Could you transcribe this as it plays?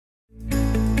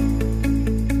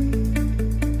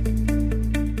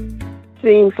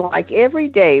Seems like every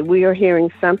day we are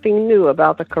hearing something new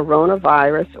about the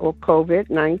coronavirus or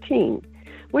COVID-19.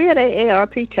 We at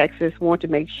AARP Texas want to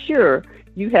make sure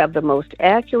you have the most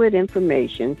accurate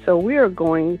information, so we are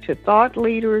going to thought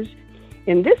leaders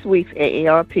in this week's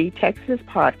AARP Texas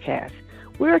podcast.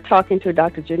 We are talking to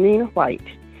Dr. Janina White.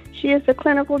 She is the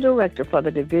Clinical Director for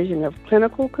the Division of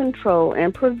Clinical Control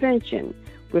and Prevention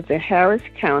with the Harris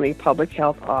County Public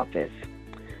Health Office.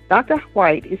 Dr.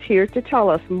 White is here to tell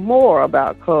us more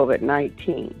about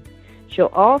COVID-19. She'll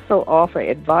also offer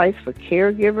advice for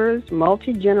caregivers,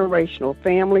 multi-generational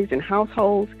families, and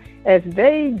households as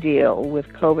they deal with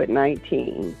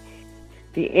COVID-19.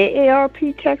 The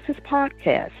AARP Texas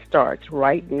podcast starts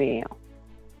right now.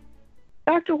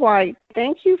 Dr. White,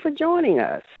 thank you for joining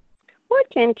us. What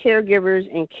can caregivers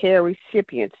and care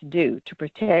recipients do to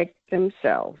protect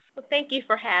themselves? Well, thank you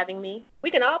for having me.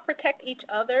 We can all protect each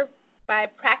other by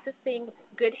practicing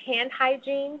good hand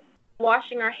hygiene,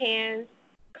 washing our hands,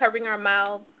 covering our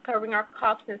mouths, covering our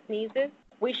coughs and sneezes.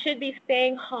 We should be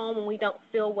staying home when we don't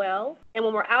feel well. And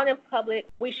when we're out in public,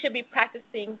 we should be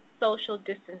practicing social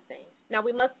distancing. Now,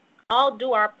 we must all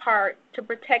do our part to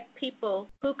protect people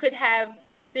who could have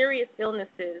serious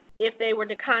illnesses if they were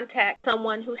to contact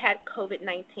someone who had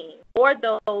COVID-19, or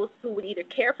those who would either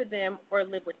care for them or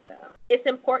live with them. It's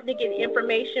important to get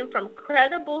information from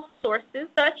credible sources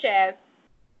such as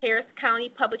Harris County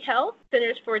Public Health,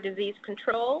 Centers for Disease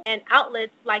Control, and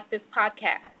outlets like this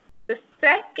podcast. The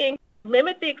second,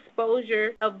 limit the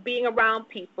exposure of being around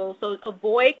people, so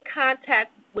avoid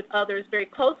contact with others, very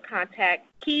close contact,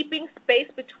 keeping space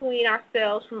between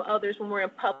ourselves from others when we're in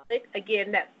public. Again,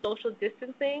 that's social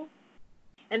distancing.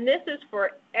 And this is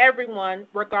for everyone,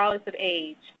 regardless of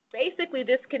age. Basically,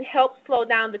 this can help slow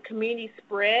down the community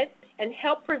spread and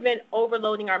help prevent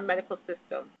overloading our medical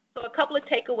system. So a couple of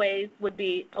takeaways would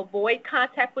be avoid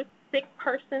contact with sick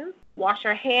persons, wash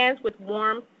our hands with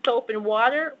warm soap and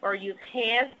water, or use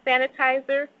hand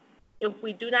sanitizer if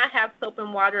we do not have soap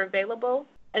and water available,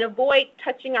 and avoid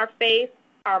touching our face,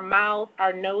 our mouth,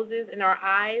 our noses, and our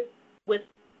eyes with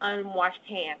unwashed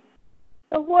hands.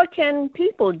 So what can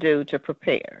people do to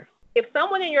prepare? If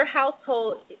someone in your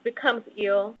household becomes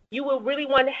ill, you will really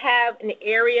want to have an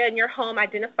area in your home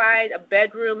identified, a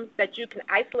bedroom, that you can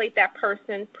isolate that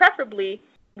person, preferably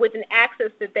with an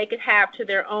access that they could have to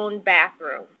their own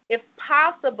bathroom. If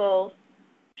possible,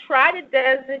 try to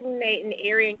designate an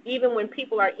area, even when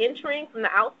people are entering from the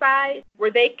outside,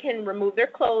 where they can remove their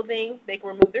clothing, they can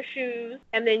remove their shoes,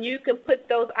 and then you can put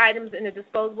those items in a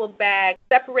disposable bag,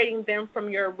 separating them from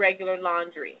your regular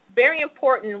laundry. Very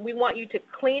important, we want you to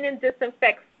clean and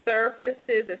disinfect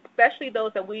surfaces, especially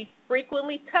those that we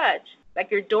frequently touch, like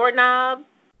your doorknobs,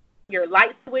 your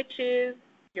light switches,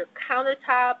 your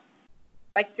countertops,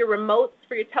 like your remotes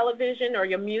for your television or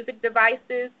your music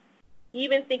devices,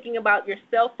 even thinking about your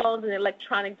cell phones and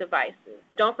electronic devices.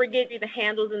 Don't forget the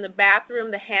handles in the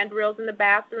bathroom, the handrails in the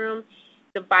bathroom,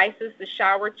 devices, the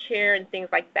shower chair, and things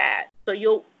like that. So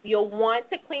you'll want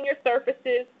to clean your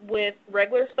surfaces with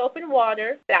regular soap and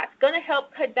water. That's going to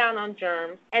help cut down on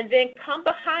germs. And then come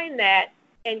behind that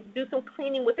and do some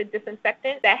cleaning with a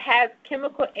disinfectant that has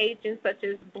chemical agents such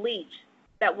as bleach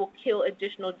that will kill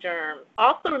additional germs.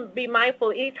 Also be mindful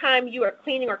anytime you are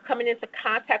cleaning or coming into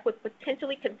contact with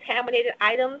potentially contaminated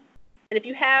items, and if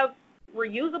you have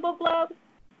reusable gloves,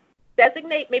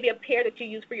 designate maybe a pair that you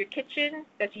use for your kitchen,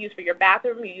 that you use for your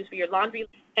bathroom, you use for your laundry,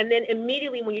 and then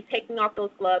immediately when you're taking off those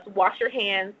gloves, wash your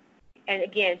hands, and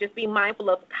again, just be mindful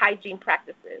of hygiene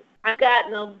practices. I've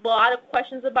gotten a lot of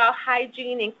questions about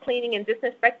hygiene and cleaning and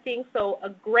disinfecting, so a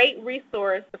great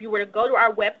resource, if you were to go to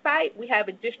our website, we have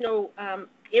additional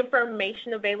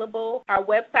information available. Our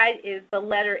website is the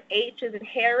letter H as in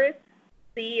Harris,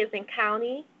 C as in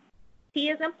County,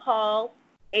 P as in Paul,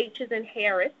 H as in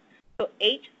Harris, so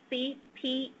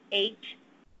hcphtx.org,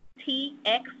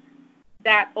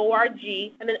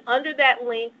 and then under that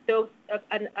link, there's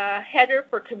a header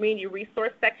for community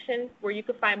resource section where you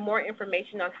can find more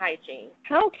information on hygiene.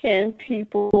 How can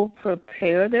people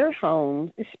prepare their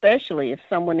homes, especially if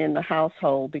someone in the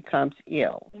household becomes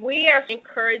ill? We are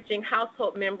encouraging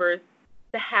household members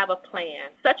to have a plan,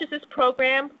 such as this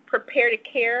program, Prepare to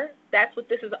Care. That's what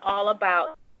this is all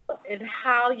about, and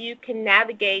how you can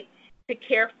navigate to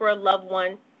care for a loved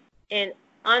one in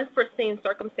unforeseen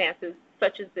circumstances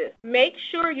such as this. Make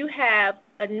sure you have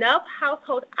enough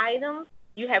household items.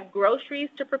 You have groceries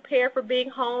to prepare for being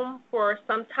home for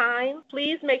some time.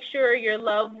 Please make sure your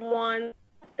loved one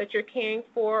that you're caring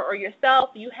for or yourself,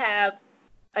 you have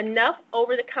enough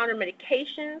over-the-counter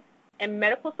medications and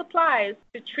medical supplies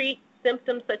to treat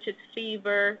symptoms such as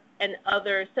fever and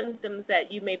other symptoms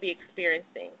that you may be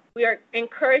experiencing. We are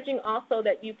encouraging also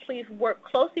that you please work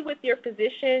closely with your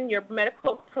physician, your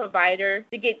medical provider,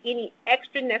 to get any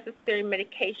extra necessary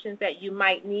medications that you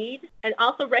might need. And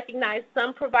also recognize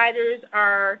some providers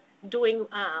are doing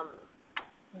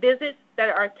visits that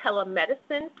are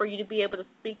telemedicine for you to be able to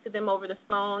speak to them over the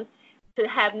phone, to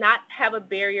not have a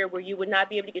barrier where you would not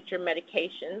be able to get your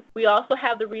medications. We also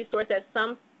have the resource that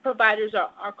some providers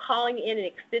are calling in an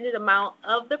extended amount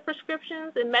of the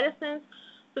prescriptions and medicines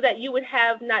so that you would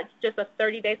have not just a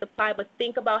 30-day supply, but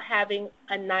think about having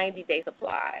a 90-day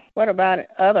supply. What about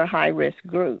other high-risk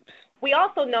groups? We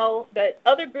also know that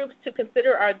other groups to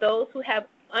consider are those who have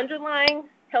underlying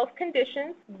health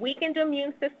conditions, weakened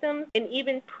immune systems, and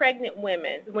even pregnant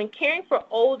women. When caring for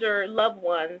older loved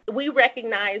ones, we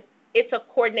recognize it's a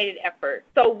coordinated effort.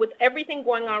 So with everything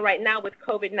going on right now with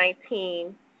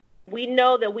COVID-19, we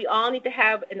know that we all need to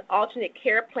have an alternate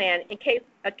care plan in case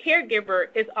a caregiver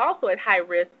is also at high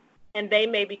risk and they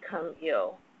may become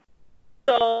ill.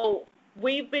 So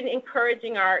we've been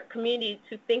encouraging our community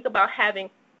to think about having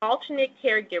alternate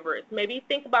caregivers. Maybe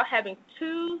think about having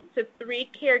 2 to 3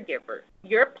 caregivers.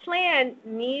 Your plan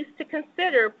needs to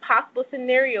consider possible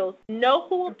scenarios. Know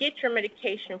who will get your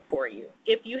medication for you.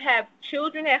 If you have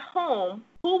children at home,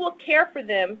 who will care for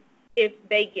them if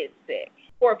they get sick?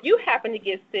 Or if you happen to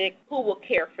get sick, who will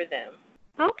care for them?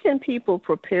 How can people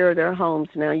prepare their homes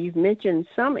now? You've mentioned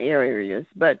some areas,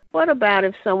 but what about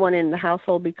if someone in the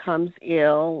household becomes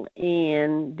ill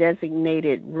in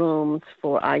designated rooms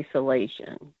for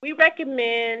isolation? We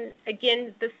recommend,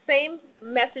 again, the same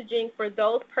messaging for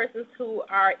those persons who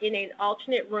are in an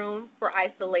alternate room for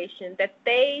isolation, that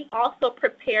they also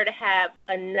prepare to have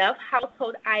enough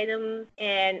household items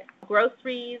and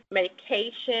groceries,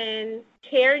 medication,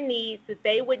 care needs that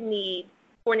they would need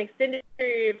for an extended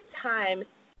period of time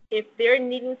if they're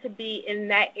needing to be in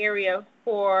that area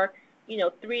for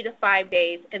 3 to 5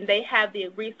 days, and they have the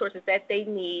resources that they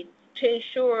need to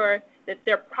ensure that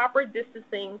they're proper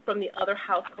distancing from the other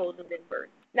household members.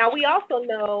 Now, we also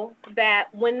know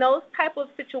that when those type of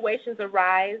situations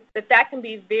arise, that can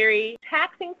be very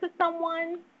taxing to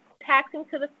someone, taxing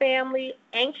to the family,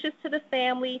 anxious to the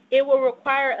family. It will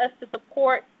require us to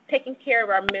support taking care of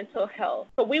our mental health.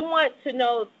 So we want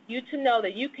you to know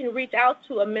that you can reach out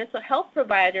to a mental health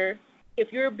provider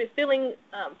if you're feeling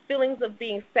feelings of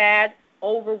being sad,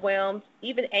 overwhelmed,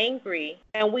 even angry.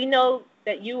 And we know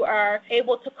that you are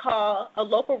able to call a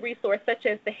local resource such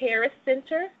as the Harris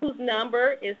Center, whose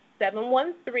number is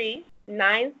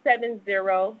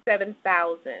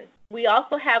 713-970-7000. We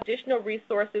also have additional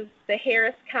resources. The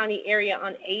Harris County Area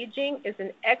on Aging is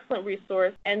an excellent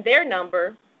resource, and their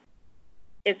number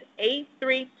is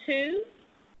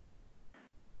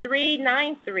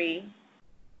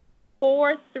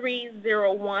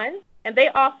 832-393-4301, and they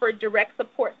offer direct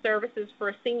support services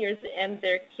for seniors and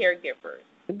their caregivers.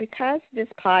 Because this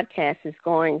podcast is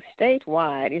going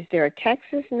statewide, is there a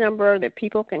Texas number that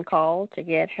people can call to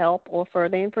get help or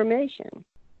further information?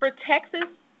 For Texas,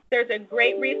 there's a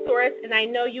great resource, and I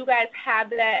know you guys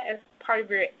have that as part of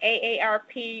your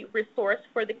AARP resource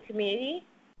for the community.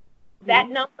 That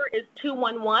number is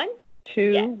 211.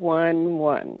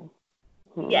 211.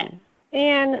 Yes.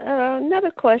 And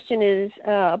another question is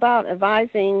about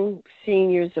advising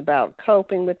seniors about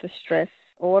coping with the stress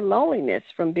or loneliness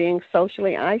from being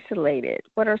socially isolated.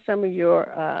 What are some of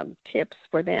your tips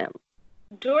for them?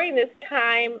 During this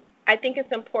time, I think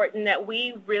it's important that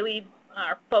we really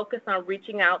are focused on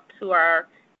reaching out to our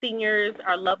seniors,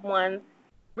 our loved ones.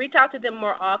 Reach out to them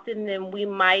more often than we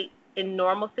might in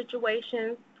normal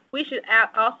situations. We should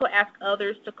also ask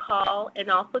others to call and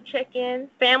also check in.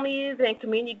 Families and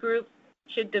community groups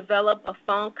should develop a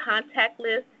phone contact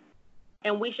list,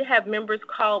 and we should have members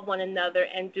call one another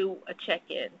and do a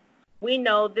check-in. We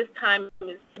know this time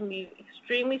can be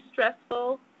extremely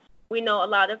stressful. We know a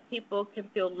lot of people can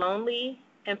feel lonely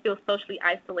and feel socially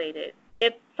isolated.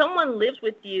 If someone lives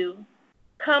with you,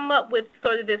 come up with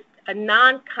sort of a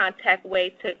non-contact way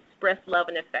to express love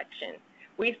and affection.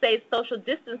 We say social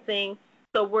distancing,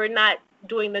 so we're not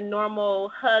doing the normal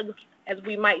hugs as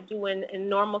we might do in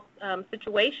normal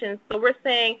situations. So we're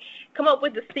saying come up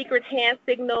with the secret hand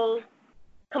signals,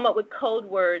 come up with code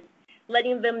words,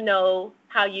 letting them know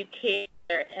how you care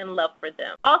and love for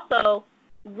them. Also,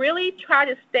 really try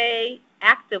to stay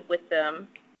active with them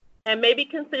and maybe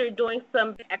consider doing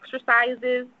some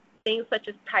exercises, things such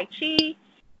as Tai Chi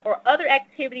or other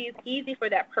activities easy for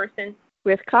that person.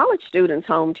 With college students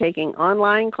home taking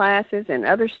online classes and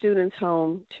other students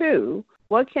home too,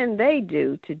 what can they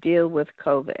do to deal with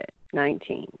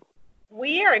COVID-19?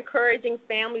 We are encouraging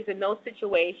families in those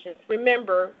situations.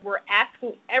 Remember, we're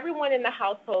asking everyone in the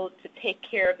household to take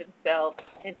care of themselves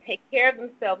and take care of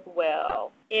themselves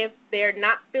well. If they're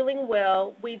not feeling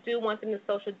well, we do want them to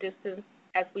social distance,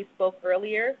 as we spoke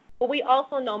earlier. But we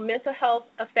also know mental health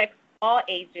affects all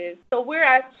ages. So we're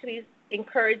actually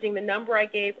encouraging the number I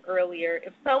gave earlier.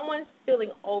 If someone's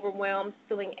feeling overwhelmed,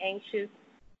 feeling anxious,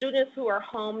 students who are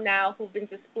home now who've been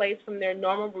displaced from their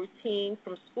normal routine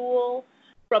from school,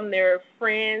 from their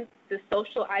friends, the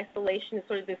social isolation,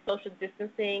 sort of the social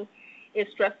distancing is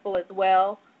stressful as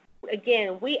well.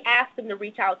 Again, we ask them to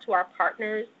reach out to our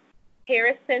partners.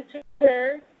 Harris Center,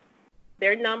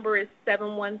 their number is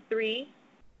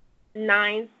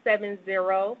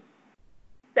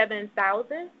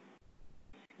 713-970-7000.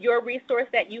 Your resource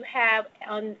that you have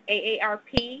on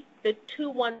AARP, the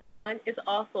 211, is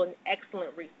also an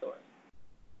excellent resource.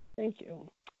 Thank you.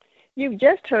 You've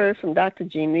just heard from Dr.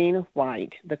 Janine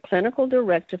White, the Clinical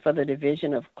Director for the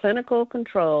Division of Clinical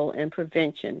Control and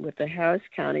Prevention with the Harris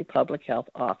County Public Health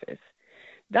Office.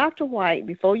 Dr. White,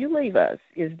 before you leave us,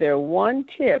 is there one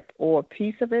tip or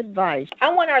piece of advice?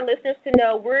 I want our listeners to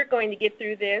know we're going to get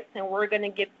through this, and we're going to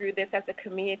get through this as a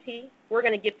community. We're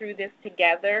going to get through this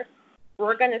together.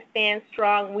 We're going to stand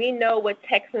strong. We know what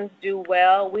Texans do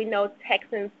well. We know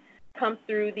Texans come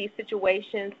through these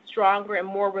situations stronger and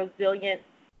more resilient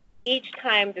each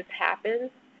time this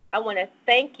happens. I want to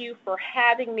thank you for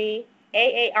having me.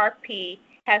 AARP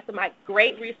has some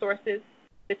great resources.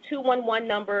 The 211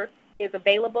 number is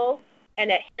available,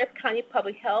 and at Harris County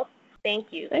Public Health,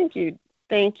 thank you. Thank you.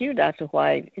 Thank you, Dr.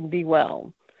 White, and be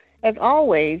well. As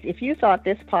always, if you thought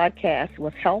this podcast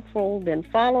was helpful, then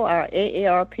follow our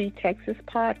AARP Texas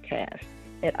podcast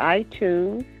at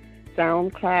iTunes,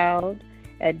 SoundCloud,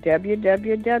 at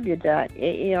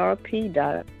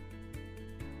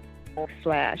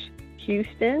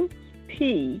www.aarp.org/Houston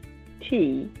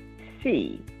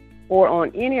PTC, or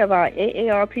on any of our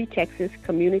AARP Texas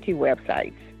community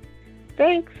websites.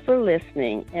 Thanks for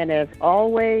listening, and as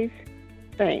always,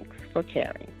 thanks for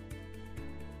caring.